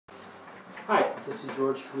This is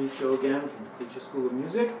Collichio again from the Collichio School of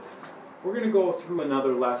Music. We're going to go through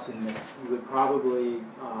another lesson that you would probably,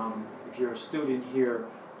 if you're a student here,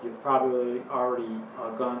 you've probably already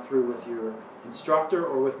gone through with your instructor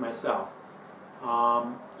or with myself.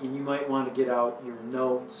 And you might want to get out your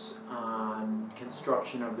notes on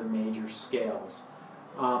construction of the major scales.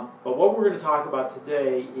 But what we're going to talk about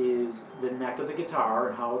today is the neck of the guitar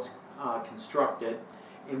and how it's constructed.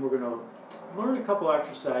 And we're going to learn a couple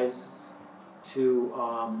exercises to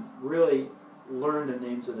really learn the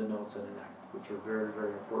names of the notes on the neck, which are very,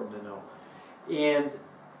 very important to know. And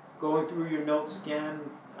going through your notes again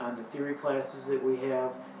on the theory classes that we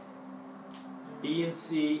have, B and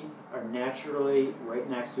C are naturally right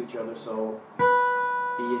next to each other, so B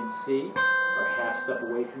and C are half step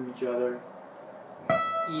away from each other.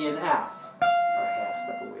 E and F are half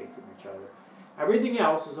step away from each other. Everything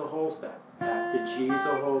else is a whole step. F to G is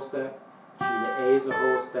a whole step, G to A is a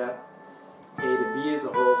whole step, A to B is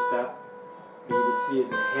a whole step, B to C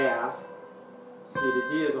is a half, C to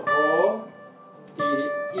D is a whole, D to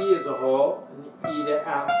E is a whole, and E to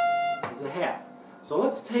F is a half. So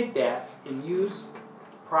let's take that and use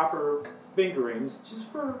proper fingerings just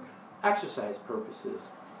for exercise purposes.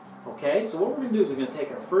 Okay, so what we're going to do is we're going to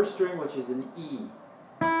take our first string, which is an E.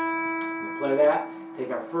 We're going to play that,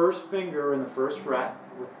 take our first finger in the first fret,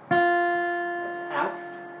 that's F,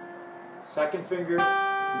 second finger,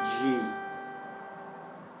 G.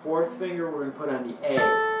 Fourth finger we're going to put on the A.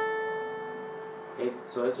 Okay,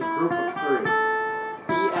 so it's a group of three.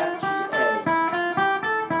 E, F, G, A.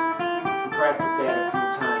 You can practice that a few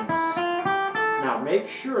times. Now make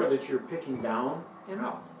sure that you're picking down and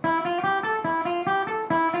up.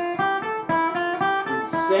 And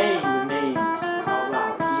saying the names out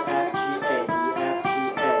loud. E, F, G, A. E, F, G,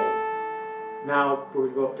 A. Now we're going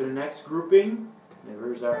to go up to the next grouping. And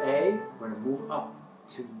there's our A. We're going to move up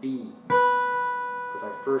to B. With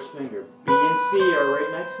our first finger. B and C are right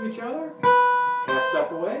next to each other, half step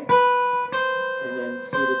away, and then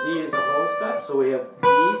C to D is a whole step, so we have B,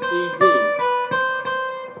 C, D.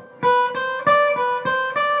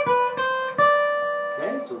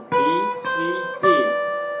 Okay, so B, C, D.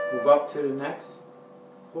 Move up to the next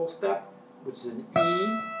whole step, which is an E,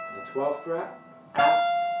 the 12th fret, F,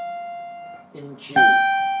 and G.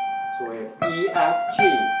 So we have E, F, G.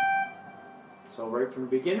 So right from the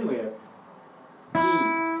beginning we have E,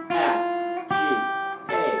 F, G,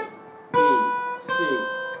 A, B, C,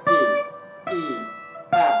 D, E,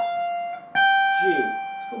 F, G.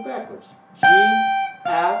 Let's go backwards. G,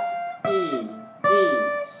 F, E, D,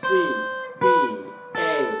 C, B, A,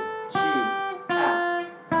 G, F,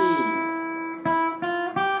 E.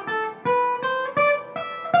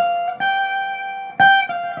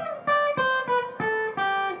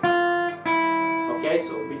 Okay, so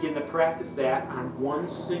we'll begin to practice that on one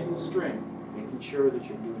single string. Making sure that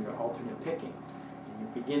you're doing your alternate picking. And you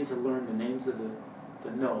begin to learn the names of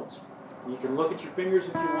the notes. You can look at your fingers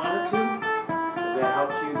if you wanted to, because that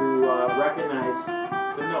helps you to recognize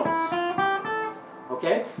the notes.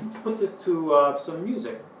 Okay? Let's put this to some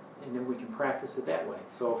music, and then we can practice it that way.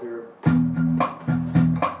 So if you're...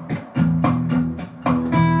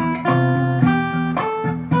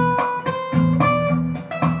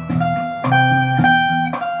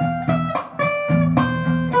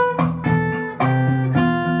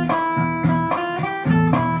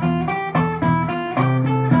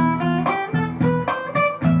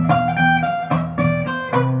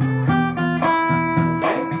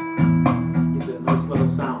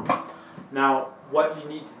 Now, what you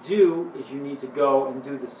need to do is you need to go and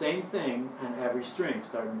do the same thing on every string,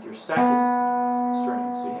 starting with your second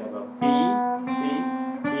string. So you have a B, C,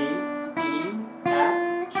 D, E,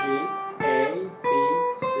 F, G, A, B,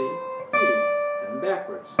 C, D, and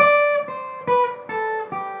backwards.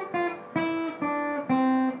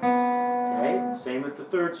 Okay, the same with the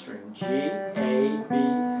third string. G, A, B,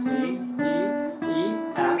 C, D, E,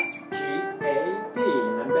 F, G, A, B,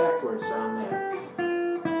 and then backwards on that.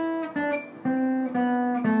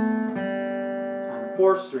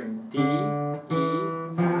 Fourth string, D, E,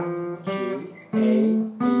 F, G, A,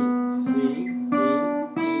 B, C, D,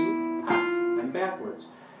 E, F, and backwards.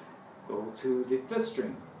 Go to the fifth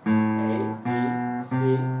string, A, B, C,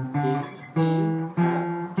 D, E, F,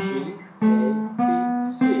 G, A, B,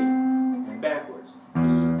 C, and backwards. E,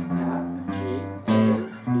 F, G, A,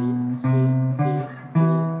 B, C, D, E,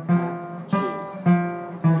 F, G.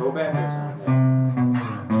 Go backwards on that.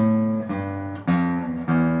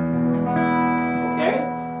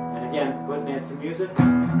 Again, putting it to music.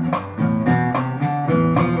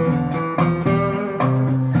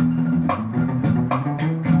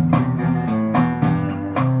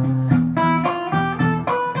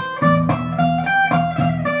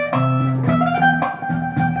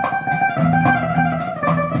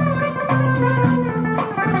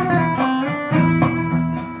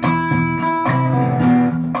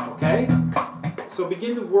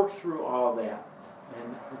 through all that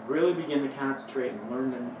and really begin to concentrate and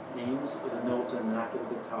learn the names of the notes on the neck of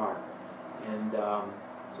the guitar. And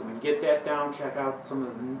so when you get that down, check out some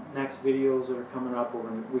of the next videos that are coming up. We're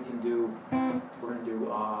gonna do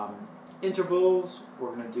intervals.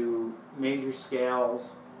 We're gonna do major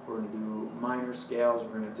scales. We're gonna do minor scales.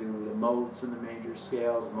 We're gonna do the modes in the major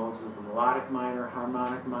scales. The modes of the melodic minor,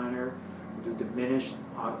 harmonic minor. We'll do diminished,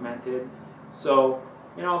 augmented. So,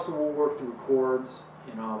 and also we'll work through chords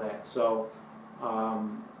and all that. So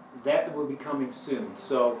that will be coming soon.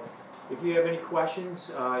 So if you have any questions,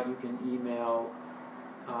 you can email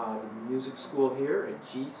the music school here at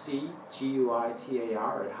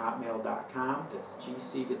gcguitar@hotmail.com. That's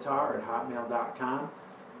gcguitar@hotmail.com.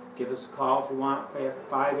 Give us a call if you want,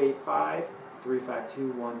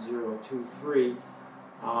 585-352-1023.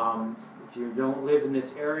 If you don't live in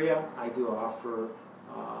this area, I do offer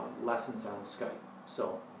lessons on Skype.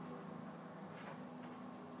 So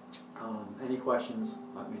any questions,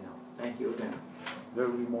 let me know. Thank you again. There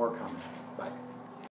will be more coming. Bye.